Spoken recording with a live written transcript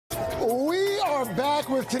We are back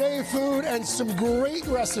with Today Food and some great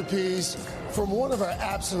recipes from one of our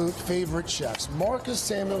absolute favorite chefs, Marcus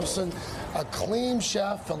Samuelsson, acclaimed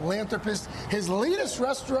chef, philanthropist. His latest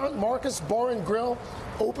restaurant, Marcus Bar and Grill,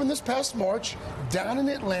 opened this past March down in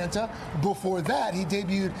Atlanta. Before that, he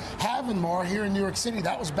debuted Mar here in New York City.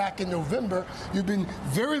 That was back in November. You've been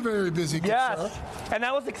very, very busy, good sir. And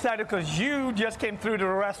I was excited because you just came through to the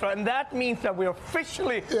restaurant, and that means that we're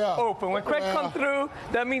officially open. When Craig comes through,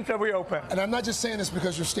 that means that we're open. And I'm not just saying this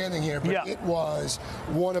because you're standing here, but it was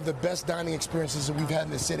one of the best dining experiences that we've had in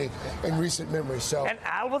the city in recent memory. So, and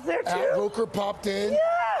Al was there too. Al Roker popped in.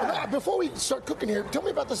 Yeah. Before we start cooking here, tell me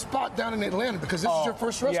about the spot down in Atlanta, because this is your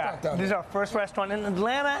first restaurant down there. This is our first restaurant in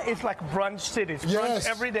Atlanta. It's like brunch city. It's brunch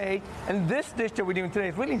every day. And this dish that we're doing today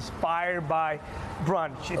is really inspired by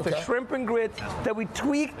brunch. It's a shrimp and grits that we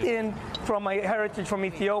tweaked in from my heritage from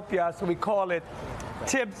Ethiopia, so we call it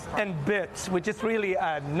tibs and bits, which is really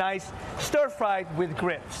a nice stir-fried with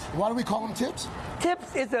grits. Why do we call them tibs?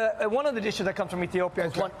 Tibs is one of the dishes that comes from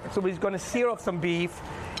Ethiopia. So we're going to sear up some beef,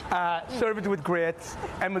 serve it with grits,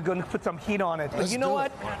 and we're going to put some heat on it. But you know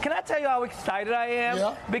what? Can I tell you how excited I am?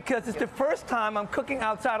 Yeah. Because it's the first time I'm cooking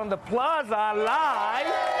outside on the plaza live.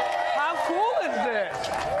 How cool is this?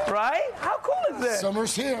 Right? How cool is this?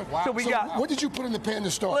 Summer's here. Wow. So we got. What did you put in the pan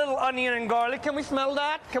to start? A little onion and garlic. Can we smell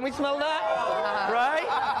that? Can we smell that? Right?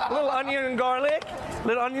 A little onion and garlic.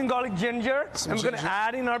 Little onion, garlic, ginger. And we're going to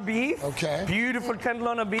add in our beef. Okay. Beautiful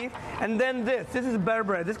tenderloin of beef. And then this. This is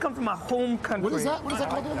Berber. This comes from my home country. What is that? What is that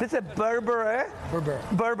called? This is Berber.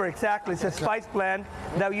 Berber, exactly. It's a spice blend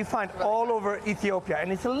that you find all over Ethiopia.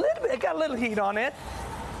 And it's a little bit, it got a little heat on it.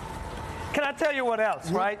 Can I tell you what else,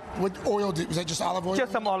 right? What oil was that, just olive oil?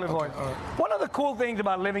 Just some olive oil. Right. One of the cool things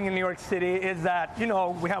about living in New York City is that, you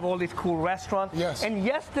know, we have all these cool restaurants. Yes. And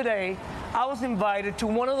yesterday, I was invited to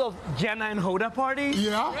one of those Jenna and Hoda parties.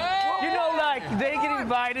 Yeah. You know, like, they get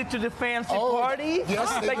invited to the fancy party. Yes,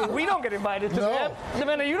 like, we don't get invited to them.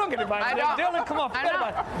 Savannah, you don't get invited to them. Dylan, come on, forget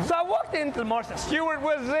about it. So I walked into Martha Stewart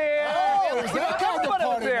was there. Oh, is that kind of party?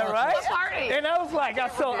 Was there, right? What party? And I was like,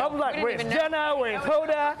 where's Jenna? Where's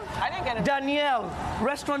Hoda? I didn't get it. Danielle,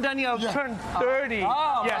 Restaurant Danielle turned 30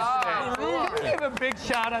 yesterday. Can we give a big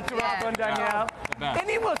shout out to Restaurant Danielle? And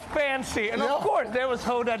it was fancy. And of course, there was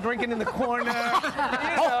Hoda drinking in the corner. You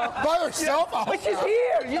know. By herself? But she's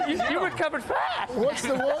here. You recovered fast. What's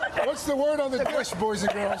the word? What's the word on the dish, boys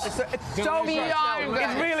and girls? It's so beyond good.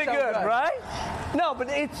 It's really good, right? No, but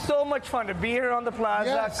it's so much fun to be here on the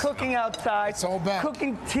plaza, cooking outside, It's all back.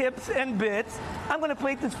 cooking tips and bits. I'm going to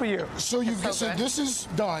plate this for you. So this is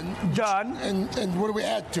done. Done. And what do we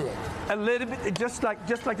add to it? A little bit, just like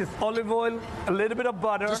this olive oil, a little bit of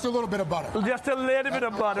butter. Just a little bit of butter. Just a little bit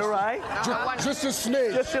of butter, right? Just a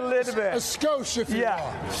smidge. Just a little bit. A skosh, if you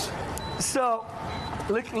will. So,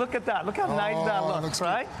 look at that. Look how nice that looks,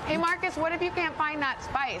 right? Hey, Marcus, what if you can't find that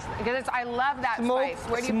spice? Because I love that spice.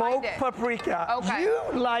 Where do you find it? Smoked paprika. Okay. You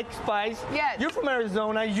like spice. Yes. You're from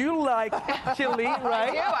Arizona. You like chili, right?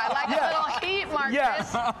 I do. I like a little heat, Marcus.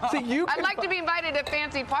 Yes. So I'd like to be invited to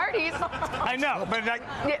fancy parties. I know, but like,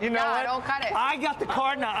 you know what? Don't cut it. I got the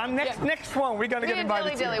card now. I'm next one. We're gonna get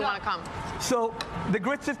invited. Dilly want to come. So the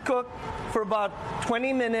grits is cooked for about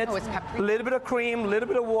 20 minutes. Oh, it's peppery. A little bit of cream, a little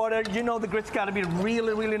bit of water. You know the grits got to be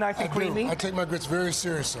really, really nice and creamy. I take my grits very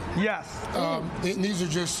seriously. Yes. These are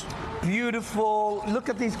just beautiful. Look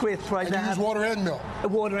at these grits right now. You use water and milk.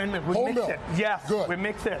 Water and milk. We mix it. Yes. Good. We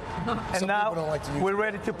mix it. And Some now people don't like to use we're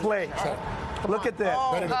ready to play. Look at this.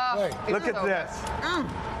 Ready to play. Look at this.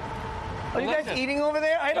 Are you guys eating over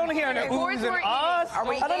there? I don't hear any oohs and ahs. I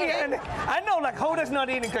don't hear any. I know, like, Hoda's not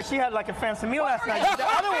eating because she had like a fancy meal last night. The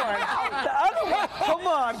other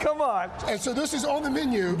one, come on. And so this is on the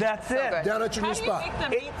menu. That's it. Down at your new spot. How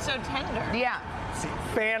do you make the meat so tender? Yeah.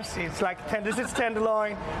 Fancy. It's like this is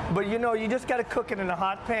tenderloin, but you know, you just got to cook it in a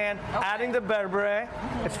hot pan, adding the berbere.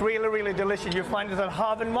 It's really, really delicious. You find it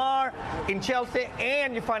at Mar in Chelsea,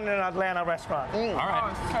 and you find it in an Atlanta restaurant. All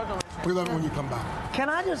right. Oh, so delicious. We love it when you come back. Can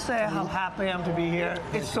I just say how happy I am to be here?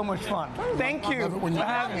 It's so much fun. Thank you for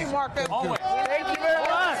having me. Marcus. Always. Thank you very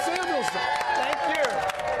much. Samuelsson. Thank you.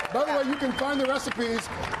 By the way, you can find the recipes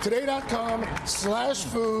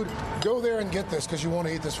today.com/food. Go there and get this because you want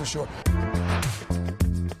to eat this for sure.